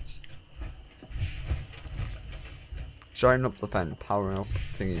using it. Joining up the vent, powering up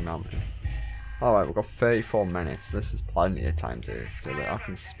Thingy Mountain. Alright, we've got 34 minutes. This is plenty of time to do it. I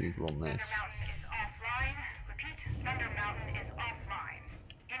can speed run this. Thunder Mountain is offline.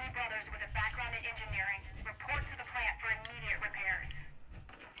 Any brothers with a background in engineering, report to the plant for immediate repairs.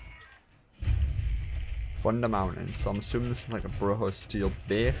 Thunder Mountain. So I'm assuming this is like a Broho steel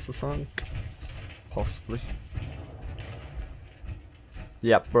base or something. Possibly.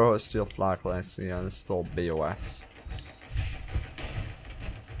 Yep, Broho steel flagless. Yeah, this is all BOS.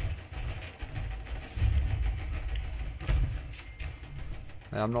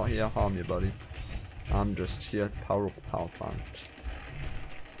 Hey, I'm not here to harm you, buddy. I'm just here to power up the power plant.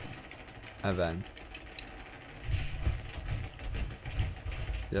 And then...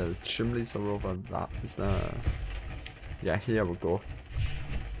 yeah, the chimneys are over that. Is there... yeah, here we go.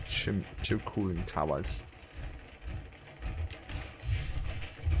 Two cooling towers.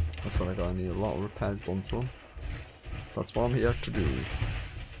 Looks like I need a lot of repairs done to them. So that's what I'm here to do.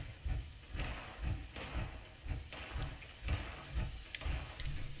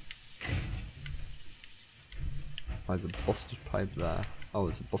 There's a busted pipe there. Oh,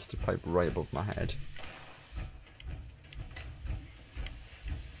 there's a busted pipe right above my head.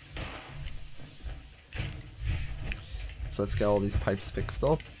 So let's get all these pipes fixed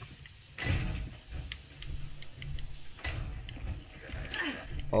up.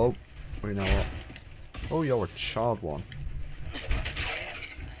 Oh, you know what? Oh, you're a charred one.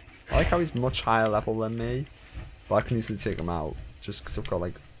 I like how he's much higher level than me, but I can easily take him out just because I've got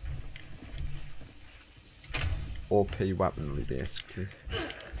like OP weaponry basically.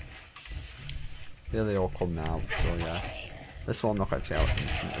 Here they all come now, so yeah. This one I'm not going to take out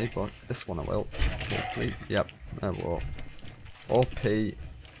instantly, but this one I will. Hopefully. Yep, there we go. OP.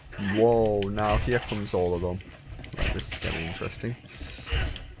 Whoa, now here comes all of them. Right, this is getting interesting.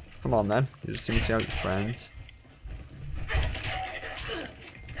 Come on then, you just see me take out your friends.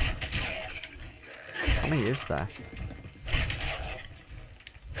 How many is there?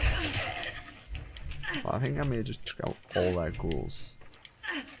 Well, I think I may just check out all their ghouls.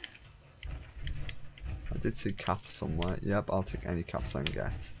 I did see caps somewhere. Yep, I'll take any caps I can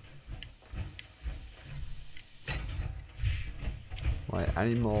get. Right,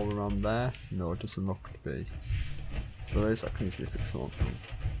 any more around there? No, it doesn't look to be. If there is, I can easily fix them up from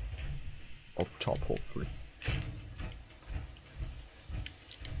up top, hopefully.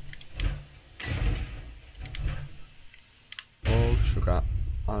 sugar.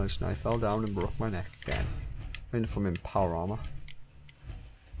 And I fell down and broke my neck again. I mean, if I'm in power armor.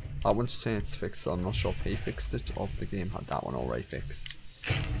 I wouldn't say it's fixed, so I'm not sure if he fixed it or if the game had that one already fixed.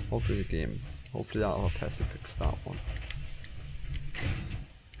 Hopefully that other person fixed that one.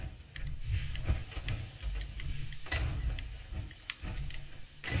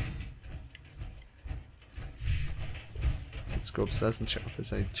 So let's go upstairs and check if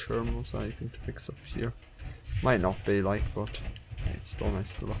there's any terminals or anything to fix up here. Might not be like, but it's still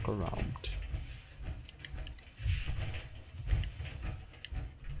nice to look around.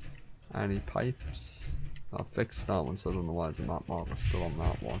 Any pipes? I fixed that one, so I don't know why there's a map marker still on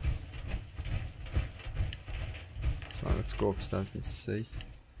that one. So let's go upstairs and see.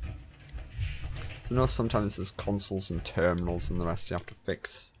 So I know sometimes there's consoles and terminals and the rest you have to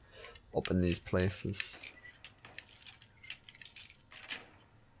fix up in these places.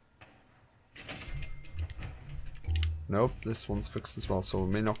 Nope, this one's fixed as well, so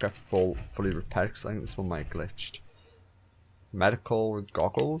we may not get fully repaired because I think this one might have glitched. Medical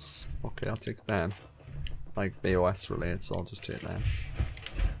goggles? Okay, I'll take them. Like BOS related, so I'll just take them.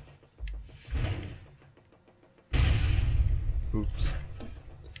 Oops.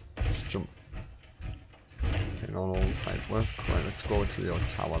 Just jump. Okay, not all the pipe work. Right, let's go to the other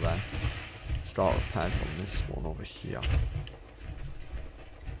tower then. Start repairs on this one over here.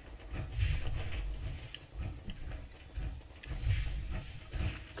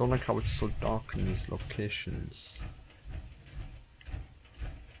 Don't like how it's so dark in these locations.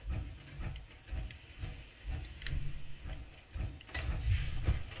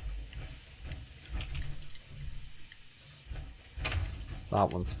 That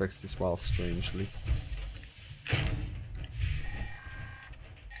one's fixed as well, strangely.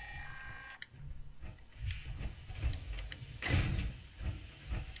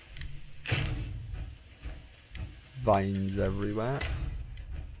 Vines everywhere.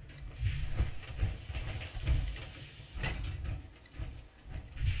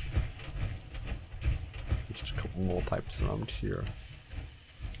 Just a couple more pipes around here.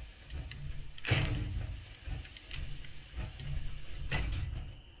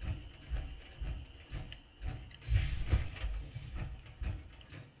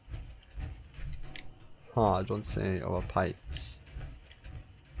 I don't see any other pipes.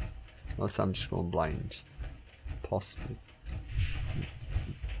 Unless I'm just going blind. Possibly.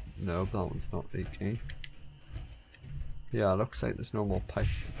 No, that one's not leaking. Yeah, looks like there's no more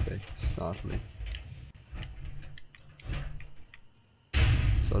pipes to fix, sadly.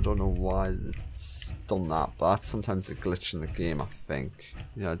 So I don't know why it's done that, but that's sometimes a glitch in the game, I think.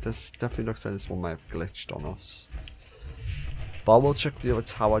 Yeah, this definitely looks like this one might have glitched on us. But I will check the other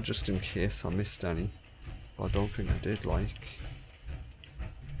tower just in case I missed any. I don't think I did, like.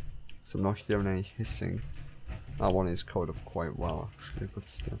 So I'm not hearing any hissing. That one is coded up quite well, actually, but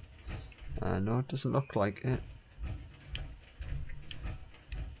still. No, it doesn't look like it.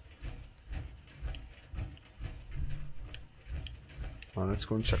 Right, let's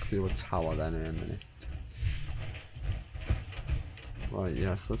go and check the other tower then in a minute. Right,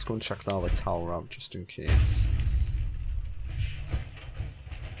 yes, let's go and check the other tower out just in case.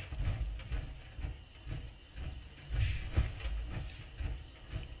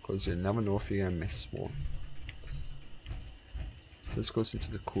 Because you never know if you're going to miss one. So this goes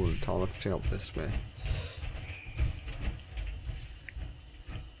into the cooling tower. Let's take up this way.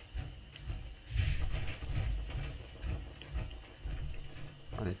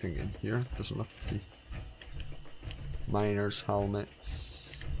 Anything in here? Doesn't look to be. Miners'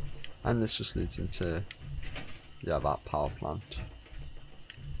 helmets. And this just leads into, yeah, that power plant.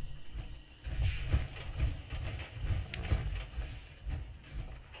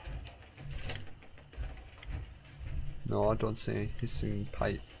 No, I don't see any hissing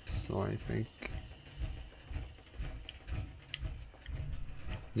pipes or anything.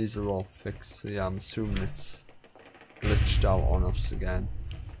 These are all fixed, so yeah, I'm assuming it's glitched out on us again.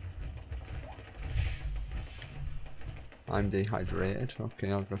 I'm dehydrated.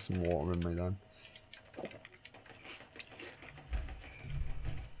 Okay, I'll get some water in me then.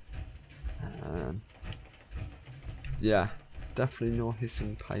 Yeah, definitely no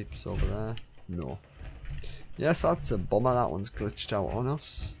hissing pipes over there. No. Yes, that's a bummer. That one's glitched out on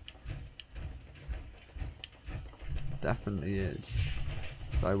us. Definitely is.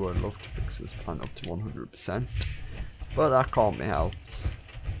 So I would love to fix this plant up to 100%. But that can't be helped.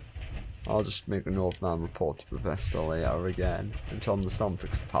 I'll just make a note of that and report to Professor later again and tell them to stop and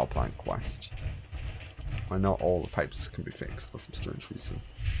fix the power plant quest. I know all the pipes can be fixed for some strange reason.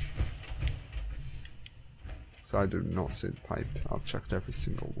 So I do not see the pipe. I've checked every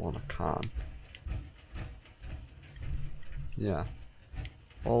single one I can. Yeah,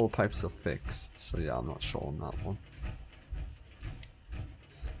 All the pipes are fixed, so yeah, I'm not sure on that one.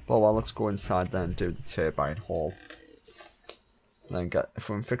 But well, let's go inside then and do the turbine hall. Then if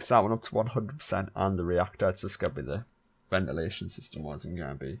we can fix that one up to 100% and the reactor, it's just gonna be the ventilation system wasn't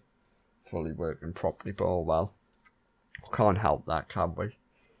gonna be fully working properly, but oh well. We can't help that, can we?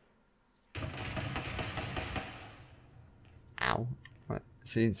 Ow. Right,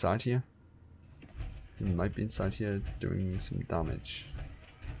 is he inside here? He might be inside here doing some damage.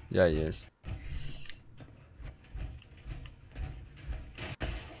 Yeah, he is.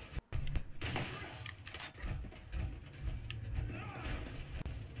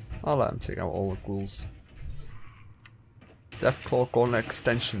 I'll let him take out all the ghouls. Deathclaw Golden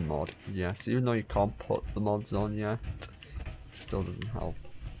Extension mod. Yes, even though you can't put the mods on yet, still doesn't help.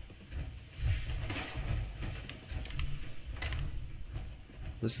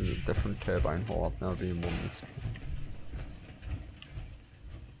 This is a different turbine hall. I've never been one this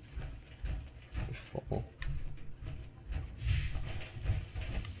before.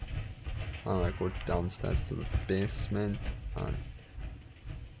 And I go downstairs to the basement and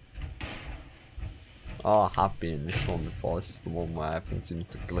oh, I have been in this one before. This is the one where everything seems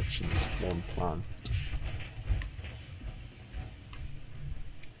to glitch in this one plan.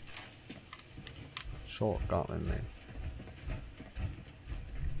 Short Gatling laser.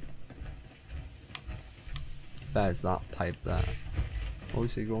 There's that pipe there. Oh,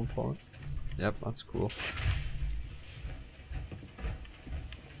 is he going for it? Yep, that's cool.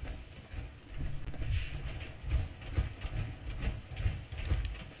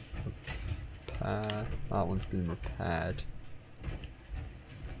 Repair. That one's been repaired.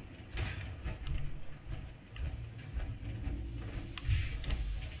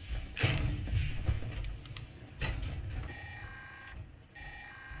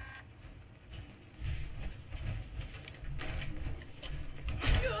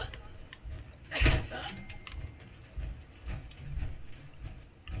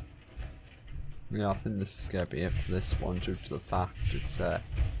 Yeah, I think this is going to be it for this one due to the fact it's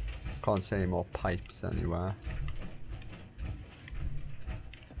can't see any more pipes anywhere.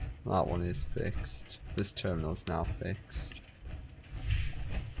 That one is fixed. This terminal's now fixed.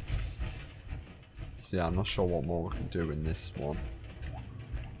 So yeah, I'm not sure what more we can do in this one.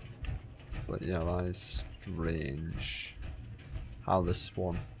 But yeah, that is strange how this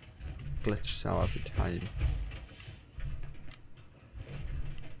one glitches out every time.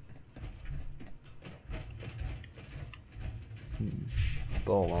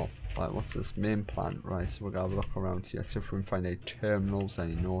 But well, right, what's this main plant? Right, so we're gonna have a look around here, see if we can find any terminals,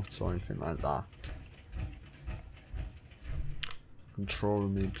 any notes or anything like that. Control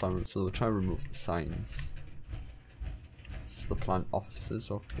room, main plant, so we'll try to remove the signs. This is the plant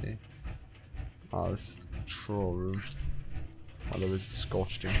offices, okay. Ah, this is the control room. Oh, there is a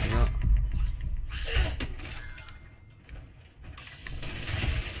scorched ink in that.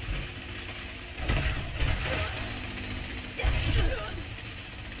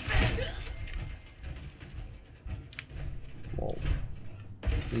 Whoa.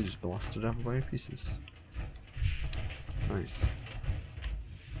 He just blasted everybody to pieces. Nice.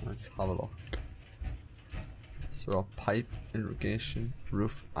 Let's have a look. So our pipe, irrigation,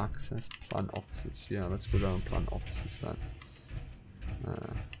 roof access, plant offices. Yeah, let's go down plant offices then.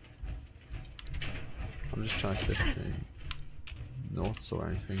 I'm just trying to see if there's any notes or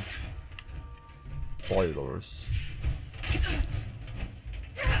anything. Boilers.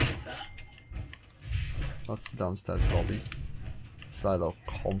 That's the downstairs lobby. It's that little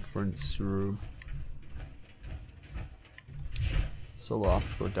conference room. So we'll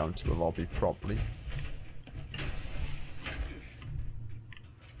have to go down to the lobby properly.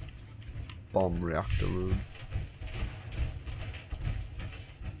 Bomb reactor room.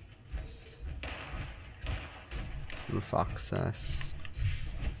 Roof access.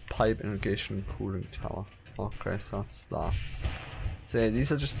 Pipe irrigation and cooling tower. Okay, so that's that. So yeah,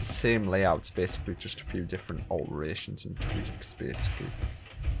 these are just the same layouts, basically just a few different alterations and tweaks basically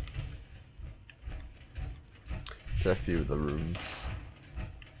to a few of the rooms.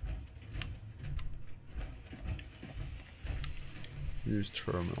 Use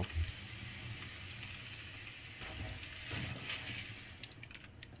terminal.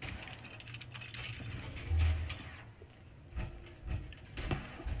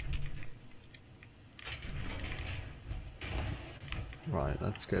 Right,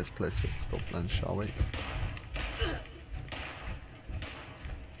 let's get this place fixed up then, shall we?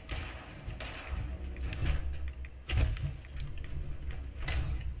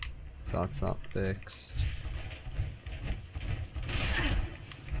 So that's that fixed.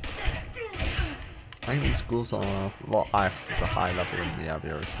 think these schools are a lot higher because there's a high level in the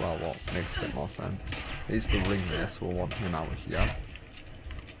area as well, what makes a bit more sense. He's the ring there, so we'll want him out of here.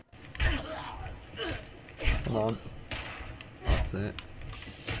 Come on. That's it.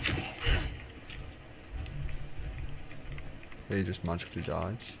 He just magically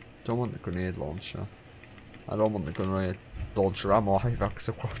died. Don't want the grenade launcher. I don't want the grenade launcher ammo either because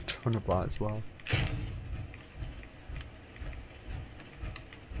I've got a ton of that as well.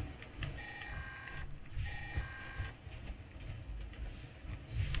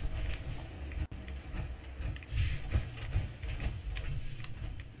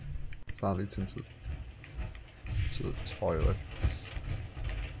 So that leads into the toilets.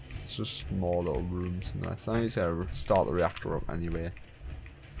 It's just more little rooms in there. So I need to start the reactor up anyway.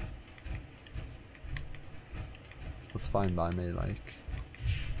 That's fine by me, like.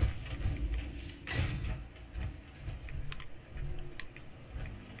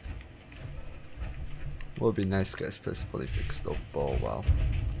 Would be nice to get this place fully fixed up, but well.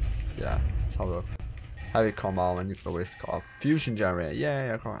 Yeah, let's have a look. Heavy combo and nuclear waste car. Fusion generator,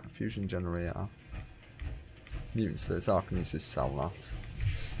 yeah, I got a fusion generator. Mutant slates, I can use this to sell that.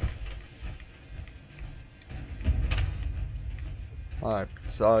 Alright,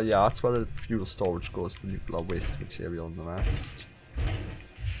 so yeah, that's where the fuel storage goes, the nuclear waste material and the rest.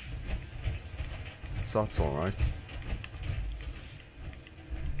 So that's alright.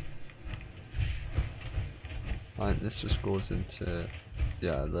 Alright, this just goes into,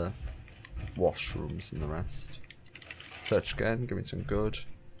 yeah, the washrooms and the rest. Search again, give me some good.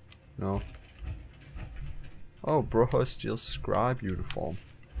 No. Oh, Broho Steel Scribe uniform.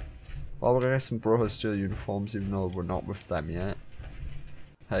 Well, we're gonna get some Broho Steel uniforms even though we're not with them yet.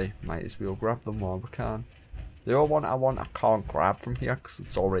 Hey, might as well grab them while we can. The other one I can't grab from here because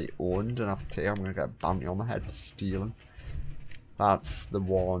it's already owned, and after today I'm going to get a bounty on my head for stealing. That's the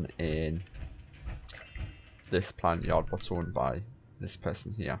one in this plant yard, what's owned by this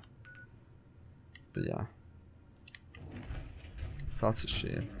person here. But yeah. So that's a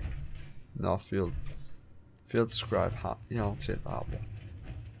shame. No, field scribe hat. Yeah, I'll take that one.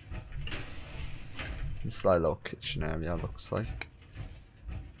 This like little kitchen area looks like.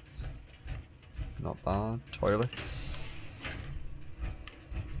 Not bad. Toilets.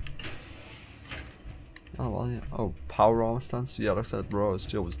 Oh well, yeah. Oh, power armor stands. So, yeah, like I said, Royal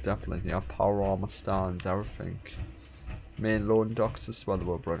Steel was definitely here. Power armor stands, everything. Main loading docks as well.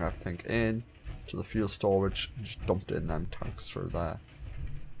 We'll bring everything in to the fuel storage and just dump it in them tanks through there.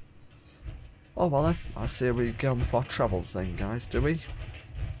 Oh well then, I say we get on with our travels then, guys, do we?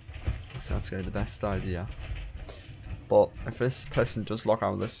 Sounds like the best idea. But if this person does log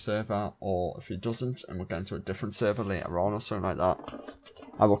out of this server, or if he doesn't, and we're going to a different server later on or something like that,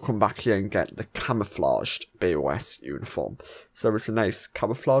 I will come back here and get the camouflaged BOS uniform. So there is a nice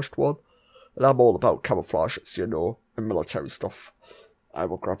camouflaged one, and I'm all about camouflage, as you know, and military stuff. I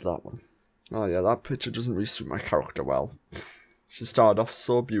will grab that one. Oh yeah, that picture doesn't really suit my character well. She started off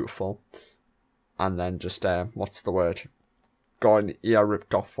so beautiful, and then just, what's the word? Got an ear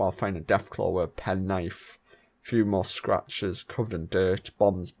ripped off while finding a Deathclaw with a pen knife. Few more scratches, covered in dirt,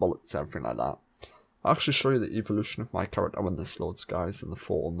 bombs, bullets, everything like that. I'll actually show you the evolution of my character when this loads, guys, in the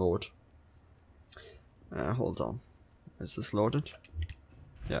photo mode. Hold on. Is this loaded?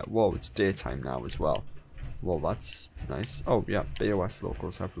 Yeah, whoa, it's daytime now as well. Whoa, that's nice. Oh, yeah, BOS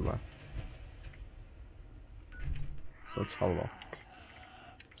logos everywhere. So let's have a look.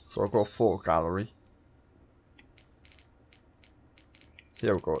 So I'll go photo gallery.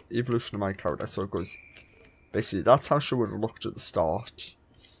 Here we go, evolution of my character. So it goes... Basically, that's how she would have looked at the start.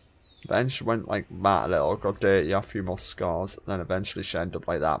 Then she went like that a little, got dirty, a few more scars. Then eventually she ended up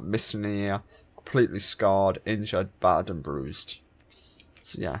like that, missing an ear, completely scarred, injured, battered and bruised.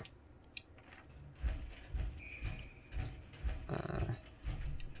 So yeah.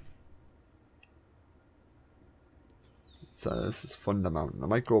 So this is Thunder Mountain. I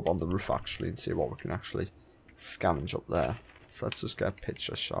might go up on the roof actually and see what we can actually scavenge up there. So let's just get a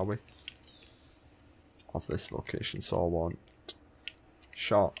picture, shall we? Of this location. So I want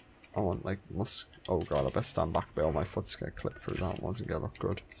shot. I want like oh god, I best stand back a bit or my foot's get clipped through that one. Doesn't get look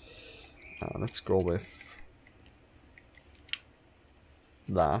good. Let's go with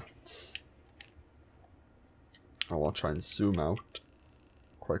that. I will try and zoom out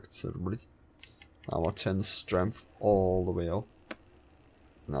quite considerably. I will turn the strength all the way up.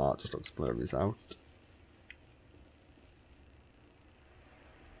 No, it just looks blurry as out.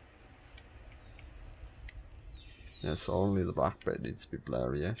 Yeah, so only the black bit needs to be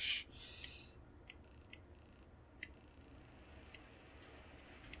blurry-ish.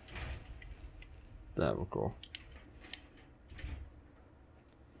 There we go.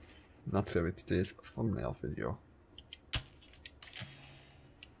 And that's gonna be today's thumbnail video.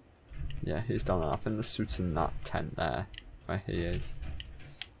 Yeah, he's down there. I think the suit's in that tent there, where he is.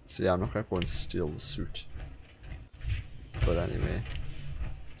 So yeah, I'm not gonna go and steal the suit. But anyway.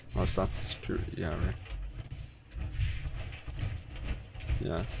 Oh, so that's the security area.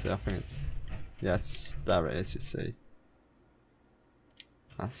 Yeah, see, I think it's... Yeah, it's... There it is, you see.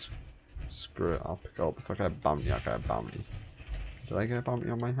 Screw it, I'll pick it up. If I get a bounty, I get a bounty. Did I get a bounty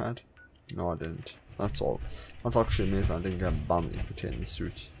on my head? No, I didn't. That's all. That's actually amazing. I didn't get a bounty for taking the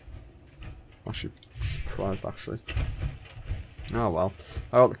suit. Actually surprised, actually. Oh well.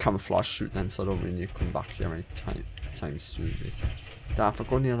 I got the camouflage suit then, so I don't really need to come back here anytime soon. Damn, if I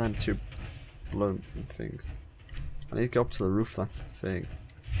go near them two blown things. I need to go up to the roof, that's the thing.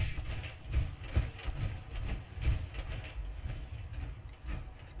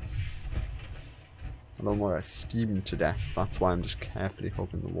 I don't want to steam to death, that's why I'm just carefully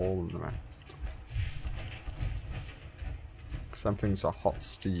hugging the wall and the rest. Because some things are hot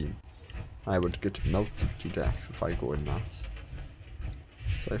steam. I would get melted to death if I go in that.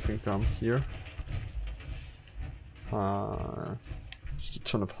 So I think down here. Just a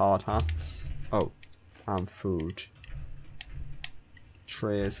ton of hard hats. Oh, and food.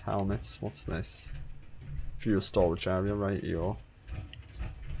 Trays, helmets, what's this? Fuel storage area right here.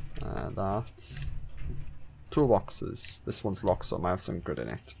 That. Toolboxes. This one's locked, so I might have some good in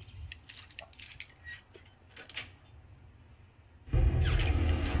it.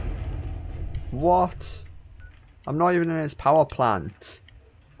 What? I'm not even in his power plant.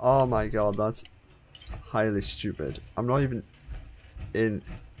 Oh my god, that's highly stupid. I'm not even in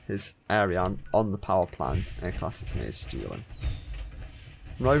his area. I'm on the power plant, and it classes me as stealing.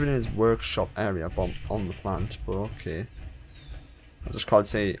 I'm not even in his workshop area, but I'm on the plant, but okay. I just can't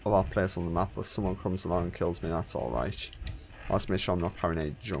see our place on the map. If someone comes along and kills me, that's alright. I'll just make sure I'm not carrying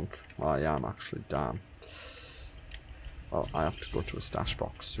any junk. Well, I am actually, damn. Well, I have to go to a stash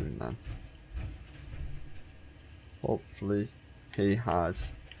box soon then. Hopefully, he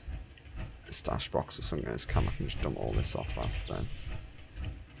has a stash box or something in his cam. I can just dump all this off that then.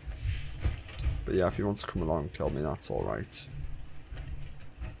 But yeah, if he wants to come along and kill me, that's alright.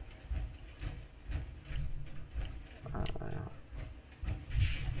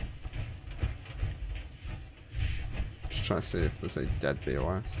 Just trying to see if there's a dead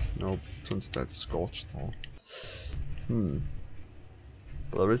BOS. Nope, tons of dead scorched though.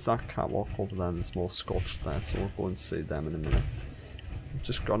 But there is that catwalk over there and there's more scorched there, so we'll go and see them in a minute. We've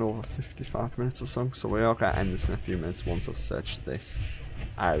just gone over 55 minutes or so, so we are going to end this in a few minutes once I've searched this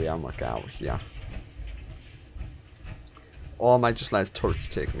area and we're out here. Or I might just let his turrets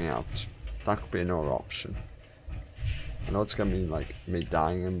take me out. That could be another option. I know it's going to mean like me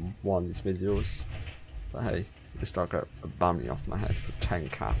dying in one of these videos, but hey, at least I'll get a bounty off my head for 10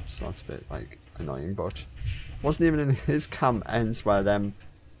 caps, so that's a bit like annoying, but wasn't even in his camp ends where them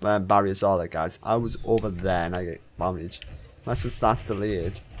barriers are there, guys. I was over there and I get bountied. Unless it's that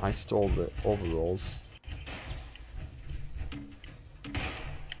delayed, I stole the overalls.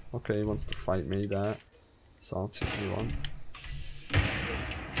 Okay, he wants to fight me there, so I'll take you on.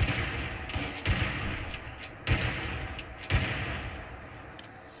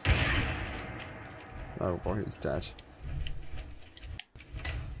 Oh boy, he's dead.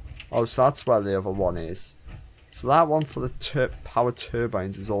 Oh, so that's where the other one is. So that one for the power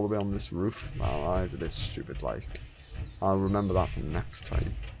turbines is all the way on this roof. Oh, that is a bit stupid, like. I'll remember that for next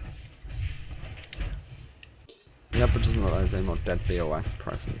time. Yep, but doesn't look like there's any more dead BOS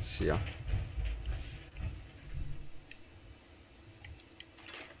presence here.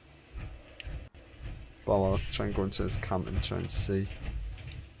 Well, let's try and go into his camp and try and see.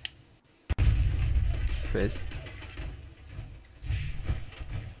 Please.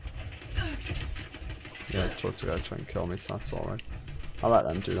 Yeah, it's totally gonna try and kill me, so that's alright. I'll let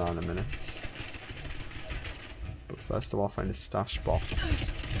them do that in a minute. But first of all, I'll find a stash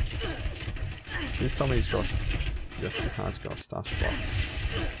box. Please tell me he's got a... Yes, he has got a stash box.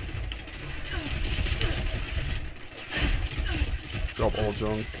 Drop all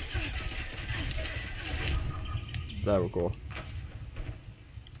junk. There we go.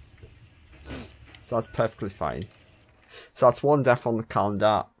 So that's perfectly fine. So that's one death on the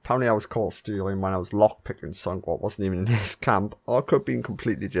calendar. Apparently I was caught stealing when I was lockpicking something what wasn't even in his camp. Or it could have been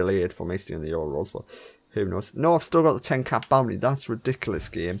completely delayed for me stealing the overalls, but who knows. No, I've still got the 10 cap bounty. That's ridiculous,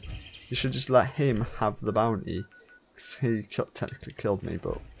 game. You should just let him have the bounty. Because he technically killed me,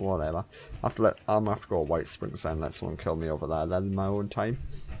 but whatever. I'm gonna have to go to White Springs and let someone kill me over there then in my own time.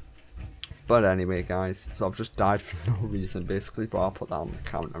 But anyway, guys, so I've just died for no reason basically, but I'll put that on the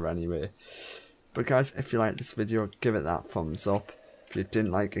counter anyway. But guys, if you like this video, give it that thumbs up. If you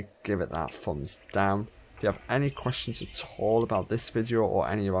didn't like it, give it that thumbs down. If you have any questions at all about this video or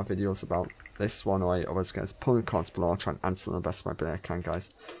any of our videos about this one or any others, guys, put in the comments below. I'll try and answer them the best of my ability I can,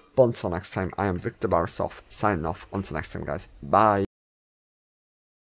 guys. But until next time, I am Victor Barasov, signing off. Until next time, guys. Bye.